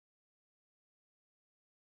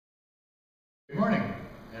Good morning,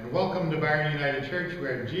 and welcome to Byron United Church,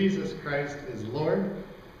 where Jesus Christ is Lord.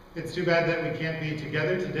 It's too bad that we can't be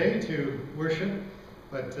together today to worship,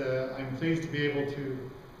 but I'm pleased to be able to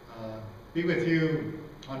be with you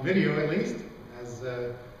on video at least, as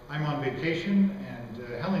I'm on vacation,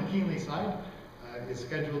 and Helen Keenliside is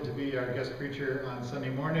scheduled to be our guest preacher on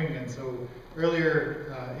Sunday morning. And so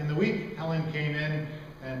earlier in the week, Helen came in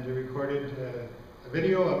and recorded a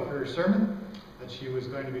video of her sermon that she was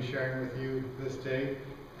going to be sharing with you this day.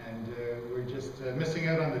 And we're just missing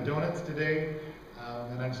out on the donuts today.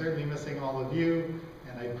 And I'm certainly missing all of you.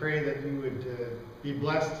 And I pray that you would be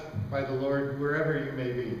blessed by the Lord wherever you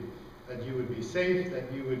may be. That you would be safe,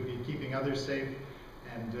 that you would be keeping others safe,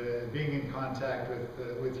 and being in contact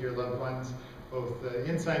with your loved ones, both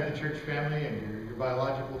inside the church family and your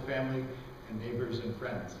biological family and neighbors and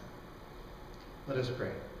friends. Let us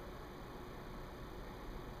pray.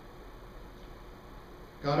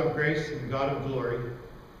 God of grace and God of glory,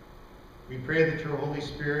 we pray that your Holy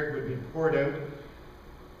Spirit would be poured out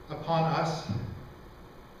upon us,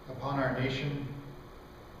 upon our nation,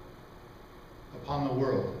 upon the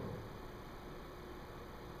world.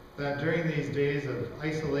 That during these days of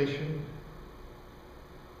isolation,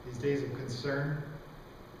 these days of concern,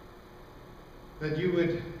 that you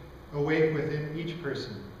would awake within each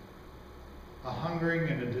person a hungering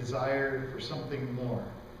and a desire for something more,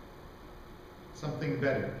 something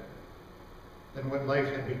better than what life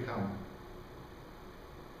had become.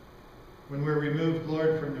 When we're removed,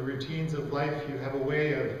 Lord, from the routines of life, you have a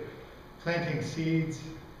way of planting seeds,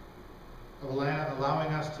 of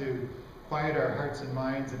allowing us to quiet our hearts and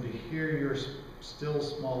minds and to hear your still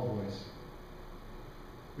small voice.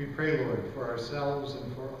 We pray, Lord, for ourselves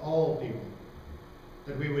and for all people,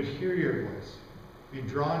 that we would hear your voice, be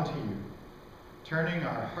drawn to you, turning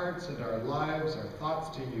our hearts and our lives, our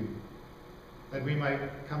thoughts to you, that we might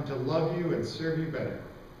come to love you and serve you better,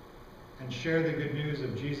 and share the good news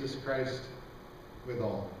of Jesus Christ with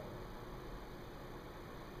all.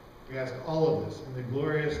 We ask all of this in the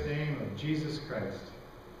glorious name of Jesus Christ.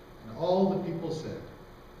 And all the people said,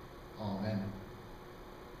 Amen.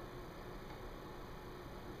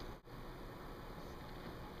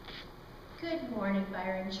 Good morning,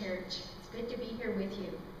 Byron Church. It's good to be here with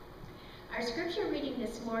you. Our scripture reading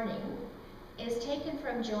this morning is taken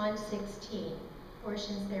from John 16,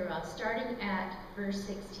 portions thereof, starting at verse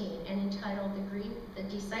 16, and entitled The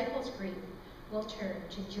Disciples' Grief Will Turn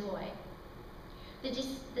to Joy.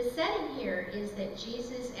 The setting here is that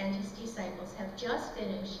Jesus and his disciples have just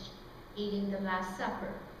finished eating the Last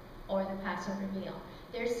Supper, or the Passover meal.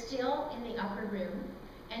 They're still in the upper room,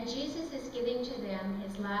 and Jesus is giving to them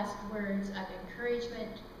his last words of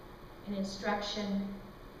encouragement and instruction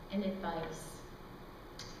and advice.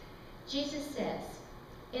 Jesus says,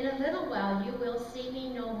 "In a little while you will see me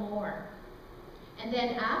no more, and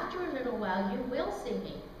then after a little while you will see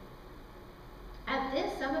me." At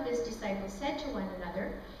this, some of his disciples said to one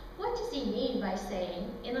another, "What does he mean by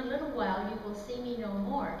saying, 'In a little while you will see me no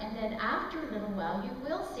more, and then after a little while you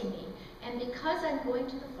will see me, and because I'm going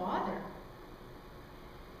to the Father?'"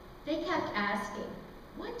 They kept asking,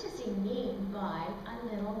 "What does he mean by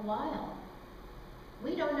a little while?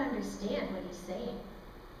 We don't understand what he's saying."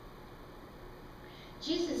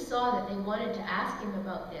 Jesus saw that they wanted to ask him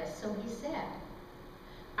about this, so he said,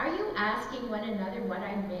 "Are you asking one another what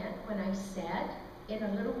I meant when I said, 'In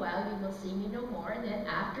a little while you will see me no more, and then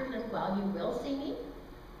after a little while you will see me'?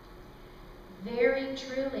 Very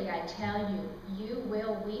truly I tell you, you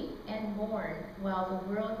will weep and mourn while the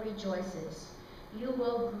world rejoices. You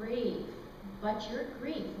will grieve, but your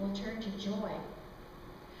grief will turn to joy.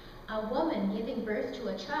 A woman giving birth to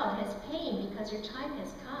a child has pain because her time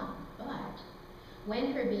has come, but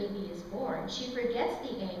when her baby is born, she forgets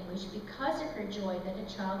the anguish because of her joy that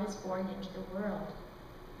a child is born into the world.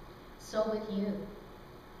 So with you.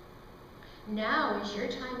 Now is your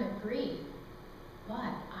time of grief,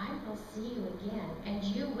 but I will see you again, and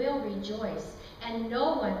you will rejoice, and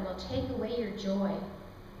no one will take away your joy.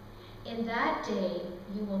 In that day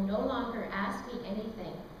you will no longer ask me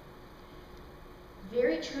anything.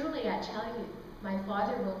 Very truly I tell you, my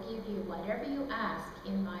Father will give you whatever you ask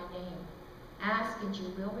in my name. Ask and you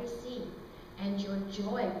will receive, and your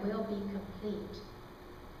joy will be complete."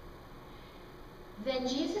 Then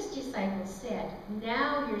Jesus' disciples said,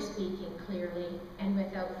 "Now you're speaking clearly and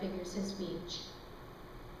without figures of speech.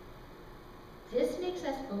 This makes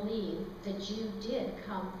us believe that you did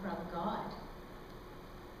come from God."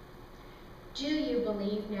 "Do you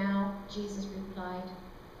believe now?" Jesus replied.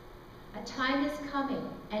 "A time is coming,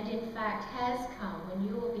 and in fact has come, when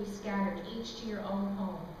you will be scattered each to your own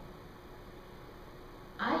home.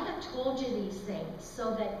 I have told you these things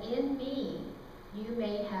so that in me you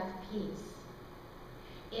may have peace.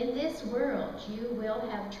 In this world you will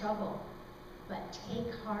have trouble, but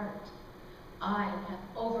take heart. I have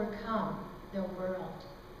overcome the world.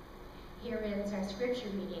 Here ends our scripture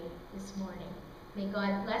reading this morning. May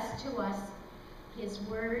God bless to us his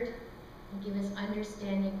word and give us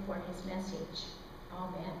understanding for his message.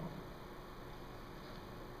 Amen.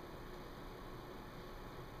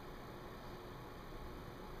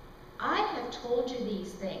 I have told you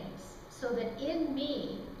these things so that in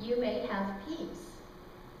me you may have peace.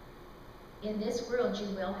 In this world you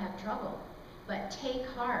will have trouble, but take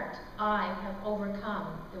heart, I have overcome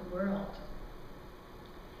the world.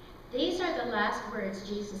 These are the last words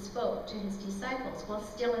Jesus spoke to his disciples while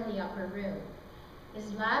still in the upper room.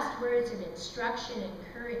 His last words of instruction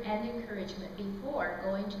and encouragement before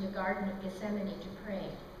going to the Garden of Gethsemane to pray.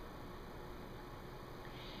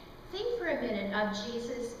 Think for a minute of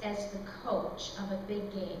Jesus as the coach of a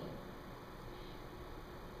big game.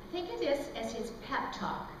 Think of this as his pep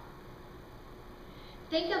talk.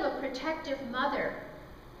 Think of a protective mother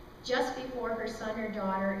just before her son or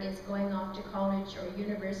daughter is going off to college or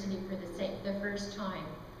university for the first time.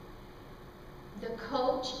 The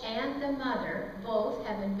coach and the mother both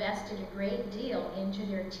have invested a great deal into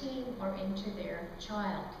their teen or into their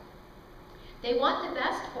child. They want the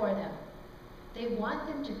best for them. They want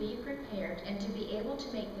them to be prepared and to be able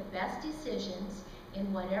to make the best decisions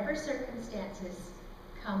in whatever circumstances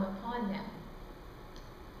come upon them.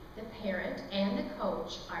 The parent and the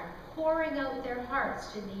coach are pouring out their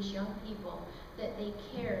hearts to these young people that they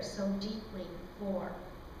care so deeply for.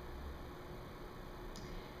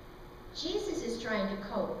 Jesus is trying to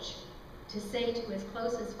coach, to say to his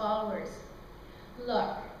closest followers,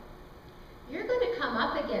 look, you're going to come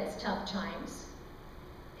up against tough times.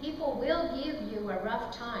 People will give you a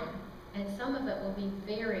rough time, and some of it will be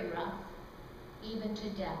very rough, even to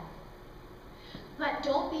death. But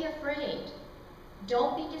don't be afraid.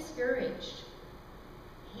 Don't be discouraged.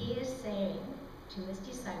 He is saying to his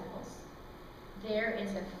disciples, there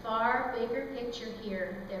is a far bigger picture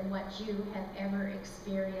here than what you have ever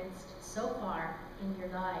experienced so far in your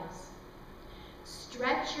lives.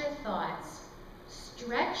 Stretch your thoughts,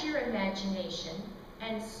 stretch your imagination,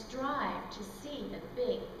 and strive to see the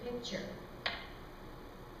big picture.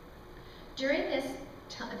 During this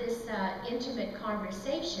intimate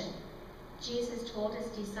conversation, Jesus told his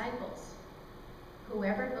disciples,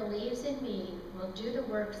 whoever believes in me will do the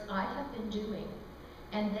works I have been doing,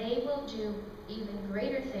 and they will do even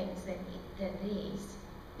greater things than these,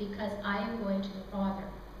 because I am going to the Father.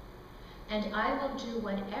 And I will do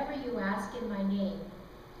whatever you ask in my name,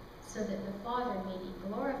 so that the Father may be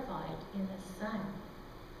glorified in the Son.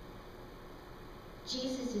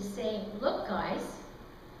 Jesus is saying, look guys,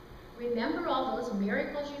 remember all those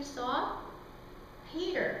miracles you saw?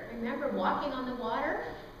 Peter, remember walking on the water?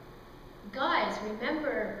 Guys,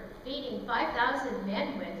 remember feeding 5,000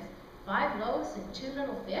 men with 5 loaves and 2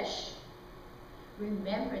 little fish?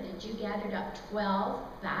 Remember that you gathered up 12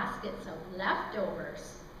 baskets of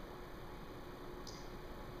leftovers.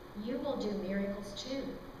 You will do miracles too,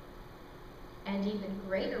 and even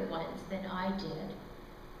greater ones than I did.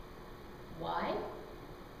 Why?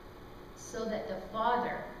 So that the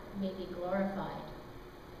Father may be glorified.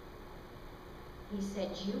 He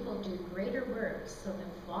said, you will do greater works so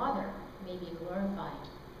the Father may be glorified.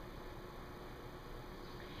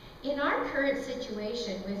 In our current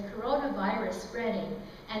situation with coronavirus spreading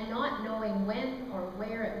and not knowing when or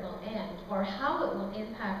where it will end or how it will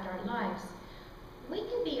impact our lives, we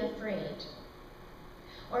can be afraid,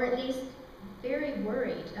 or at least very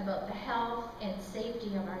worried about the health and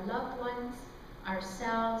safety of our loved ones,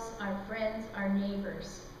 ourselves, our friends, our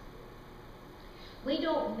neighbors. We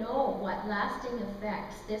don't know what lasting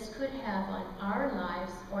effects this could have on our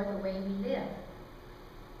lives or the way we live.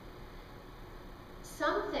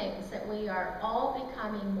 Some things that we are all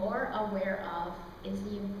becoming more aware of is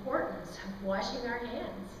the importance of washing our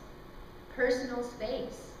hands, personal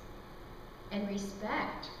space, and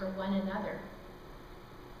respect for one another.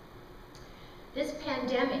 This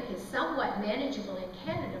pandemic is somewhat manageable in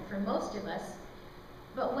Canada for most of us,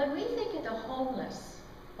 but when we think of the homeless,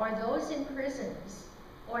 or those in prisons,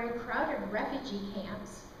 or in crowded refugee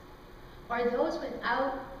camps, or those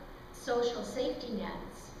without social safety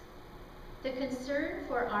nets, the concern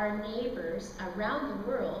for our neighbors around the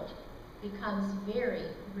world becomes very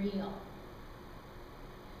real.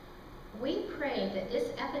 We pray that this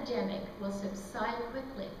epidemic will subside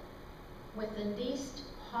quickly with the least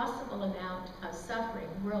possible amount of suffering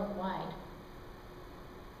worldwide.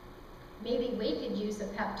 Maybe we could use a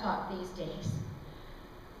pep talk these days.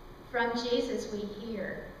 From Jesus we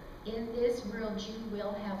hear, in this world you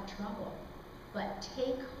will have trouble, But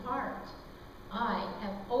take heart, I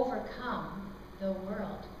have overcome the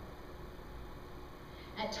world.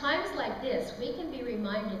 At times like this, we can be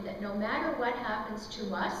reminded that no matter what happens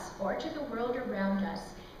to us or to the world around us,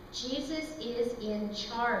 Jesus is in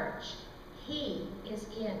charge. He is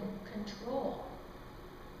in control.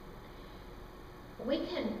 We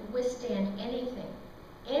can withstand anything,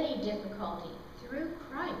 any difficulty, through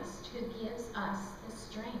Christ who gives us the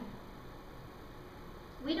strength.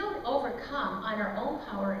 We don't overcome on our own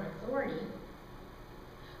power and authority.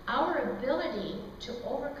 Our ability to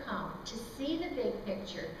overcome, to see the big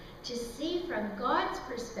picture, to see from God's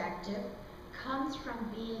perspective, comes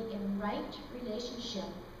from being in right relationship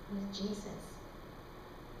with Jesus.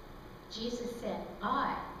 Jesus said,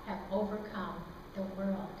 I have overcome the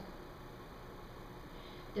world.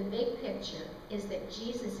 The big picture is that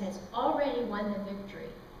Jesus has already won the victory.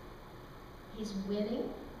 He's winning,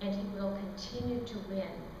 and he will continue to win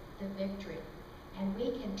the victory. And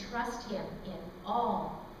we can trust him in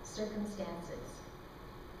all circumstances.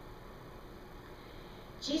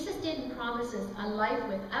 Jesus didn't promise us a life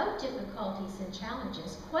without difficulties and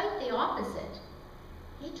challenges. Quite the opposite.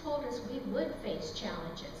 He told us we would face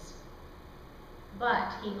challenges.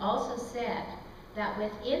 But he also said that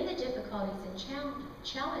within the difficulties and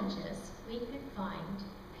challenges, we could find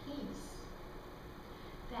peace.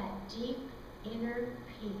 That deep inner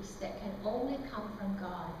peace that can only come from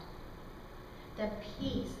God. The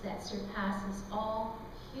peace that surpasses all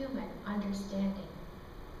human understanding.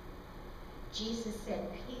 Jesus said,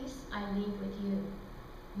 peace I leave with you.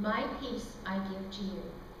 My peace I give to you.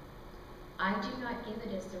 I do not give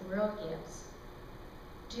it as the world gives.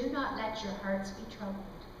 Do not let your hearts be troubled.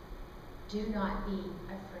 Do not be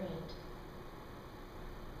afraid.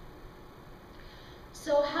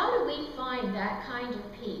 So how do we find that kind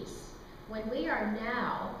of peace when we are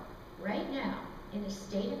now, right now, in a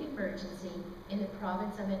state of emergency in the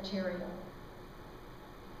province of Ontario?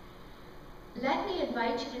 Let me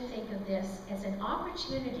invite you to think of this as an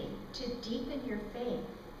opportunity to deepen your faith.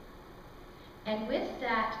 And with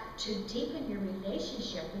that, to deepen your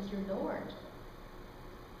relationship with your Lord.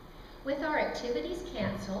 With our activities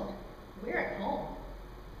canceled, we're at home.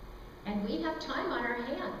 And we have time on our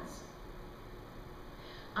hands.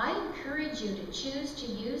 I encourage you to choose to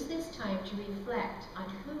use this time to reflect on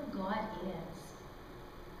who God is.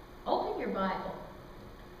 Open your Bible.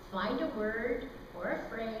 Find a word or a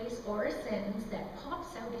phrase or a sentence that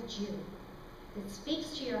pops out at you, that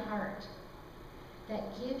speaks to your heart,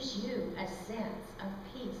 that gives you a sense of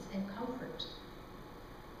peace and comfort.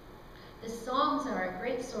 The Psalms are a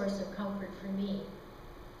great source of comfort for me.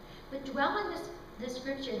 But dwell on the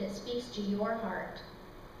scripture that speaks to your heart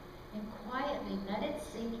and quietly let it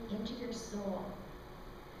sink into your soul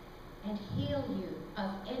and heal you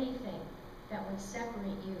of anything that would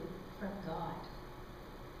separate you from God.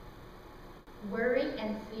 Worry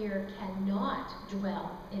and fear cannot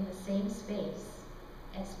dwell in the same space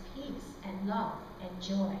as peace and love and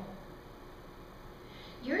joy.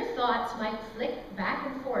 Your thoughts might flick back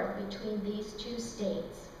and forth between these two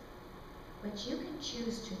states, but you can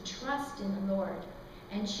choose to trust in the Lord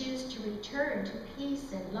and choose to return to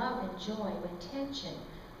peace and love and joy when tension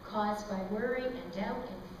caused by worry and doubt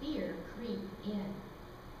and fear creep in.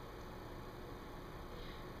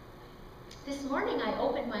 This morning I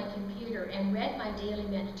opened my computer and read my daily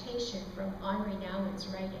meditation from Henri Nouwen's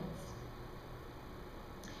writings.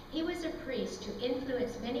 He was a priest who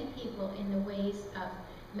influenced many people in the ways of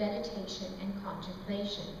meditation and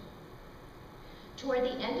contemplation. Toward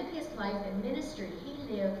the end of his life and ministry,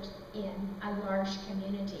 he lived in a large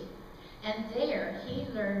community. And there he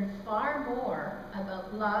learned far more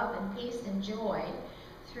about love and peace and joy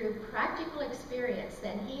through practical experience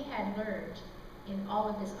than he had learned in all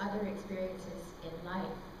of his other experiences in life.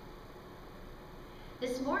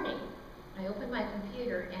 This morning, I opened my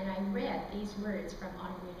computer and I read these words from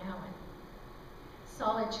Henri Nouwen.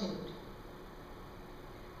 Solitude,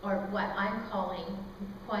 or what I'm calling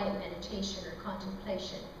quiet meditation or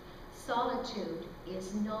contemplation. Solitude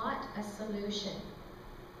is not a solution.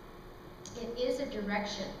 It is a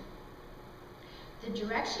direction. The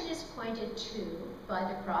direction is pointed to by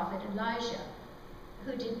the prophet Elijah,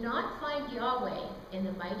 who did not find Yahweh in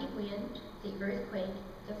the mighty wind, the earthquake,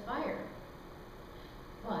 the fire,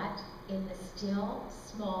 but in the still,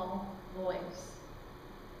 small voice.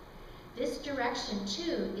 This direction,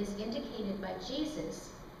 too, is indicated by Jesus,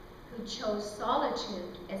 who chose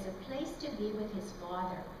solitude as a place to be with his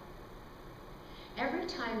Father. Every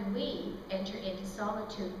time we enter into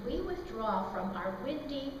solitude, we withdraw from our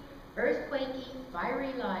windy, earthquakey,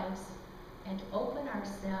 fiery lives and open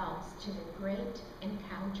ourselves to the great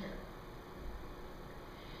encounter.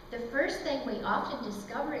 The first thing we often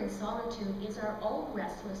discover in solitude is our own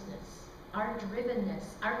restlessness, our drivenness,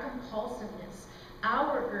 our compulsiveness,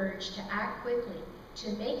 our urge to act quickly,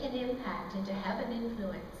 to make an impact and to have an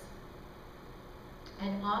influence.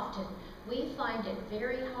 And often we find it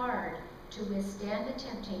very hard to withstand the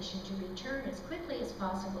temptation to return as quickly as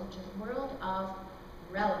possible to the world of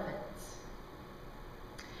relevance.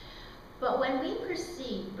 But when we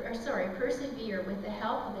persevere with the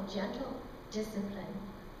help of a gentle discipline,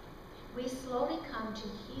 we slowly come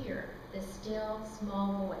to hear the still,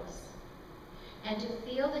 small voice and to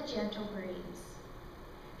feel the gentle breeze,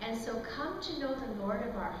 and so come to know the Lord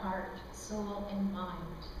of our heart, soul, and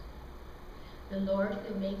mind, the Lord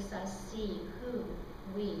who makes us see who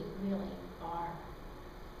we really are.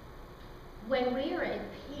 When we are at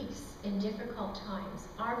peace in difficult times,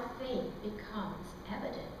 our faith becomes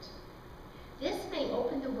evident. This may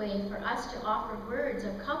open the way for us to offer words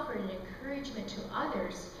of comfort and encouragement to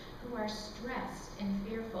others who are stressed and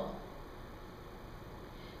fearful.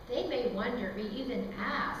 They may wonder or even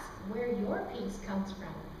ask where your peace comes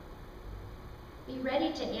from. Be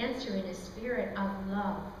ready to answer in a spirit of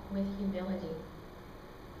love with humility.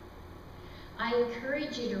 I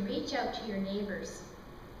encourage you to reach out to your neighbors.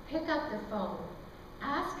 Pick up the phone.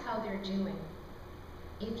 Ask how they're doing.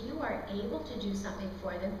 If you are able to do something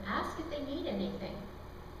for them, ask if they need anything.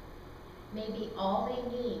 Maybe all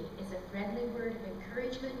they need is a friendly word of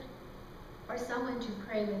encouragement or someone to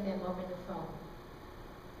pray with them over the phone.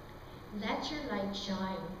 Let your light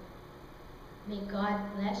shine. May God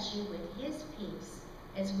bless you with his peace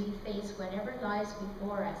as we face whatever lies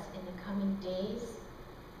before us in the coming days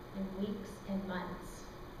and weeks and months.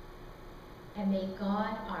 And may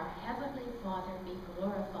God, our Heavenly Father, be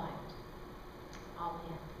glorified.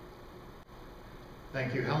 Amen.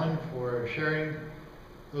 Thank you, Helen, for sharing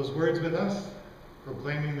those words with us,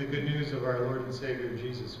 proclaiming the good news of our Lord and Savior,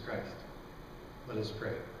 Jesus Christ. Let us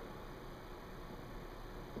pray.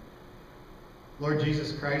 Lord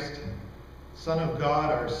Jesus Christ, Son of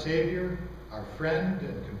God, our Savior, our friend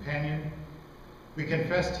and companion, we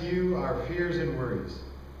confess to you our fears and worries.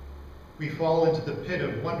 We fall into the pit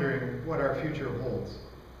of wondering what our future holds.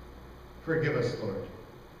 Forgive us, Lord.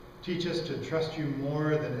 Teach us to trust you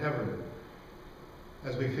more than ever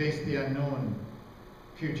as we face the unknown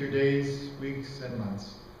future days, weeks, and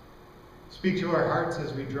months. Speak to our hearts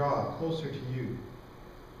as we draw closer to you.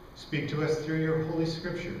 Speak to us through your Holy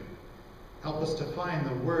Scripture. Help us to find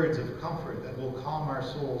the words of comfort that will calm our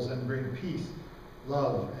souls and bring peace,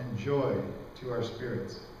 love, and joy to our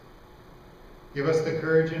spirits. Give us the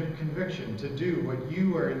courage and conviction to do what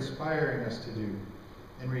you are inspiring us to do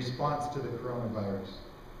in response to the coronavirus.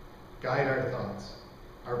 Guide our thoughts,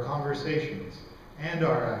 our conversations, and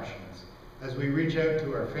our actions as we reach out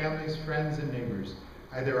to our families, friends, and neighbors,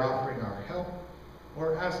 either offering our help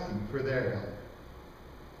or asking for their help.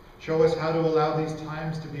 Show us how to allow these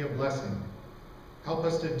times to be a blessing. Help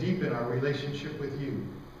us to deepen our relationship with you,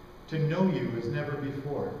 to know you as never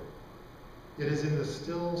before. It is in the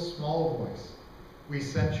still, small voice we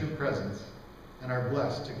sense your presence and are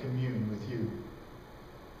blessed to commune with you.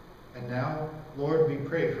 And now, Lord, we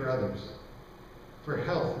pray for others, for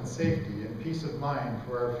health and safety and peace of mind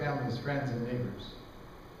for our families, friends, and neighbors.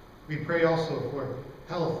 We pray also for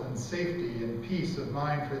health and safety and peace of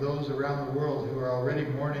mind for those around the world who are already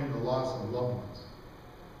mourning the loss of loved ones.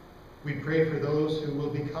 We pray for those who will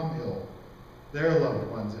become ill, their loved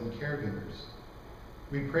ones and caregivers.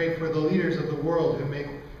 We pray for the leaders of the world who make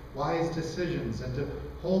wise decisions and to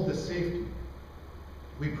hold the safety.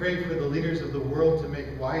 We pray for the leaders of the world to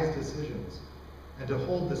make wise decisions and to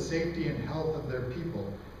hold the safety and health of their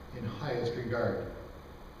people in highest regard.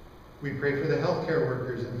 We pray for the healthcare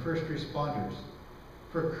workers and first responders,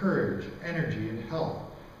 for courage, energy, and health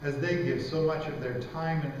as they give so much of their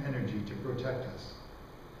time and energy to protect us.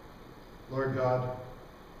 Lord God,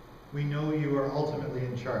 we know you are ultimately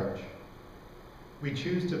in charge. We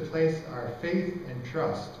choose to place our faith and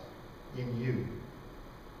trust in you.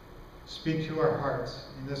 Speak to our hearts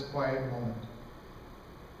in this quiet moment.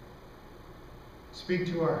 Speak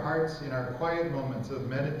to our hearts in our quiet moments of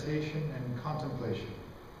meditation and contemplation.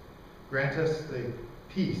 Grant us the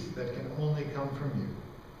peace that can only come from you,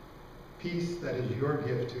 peace that is your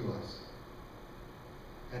gift to us.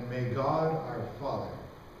 And may God, our Father,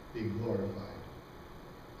 be glorified.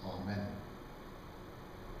 Amen.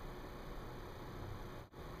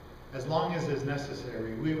 As long as is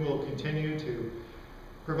necessary, we will continue to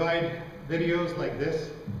provide videos like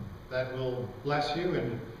this that will bless you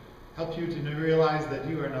and help you to realize that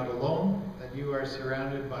you are not alone, that you are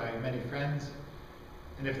surrounded by many friends.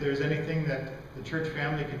 And if there's anything that the church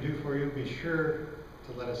family can do for you, be sure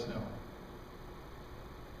to let us know.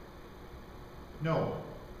 know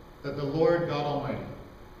that the Lord God Almighty,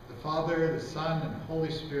 the Father, the Son, and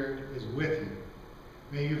Holy Spirit is with you.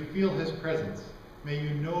 May you feel his presence. May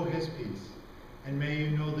you know his peace. And may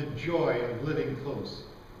you know the joy of living close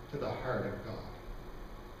to the heart of God.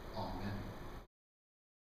 Amen.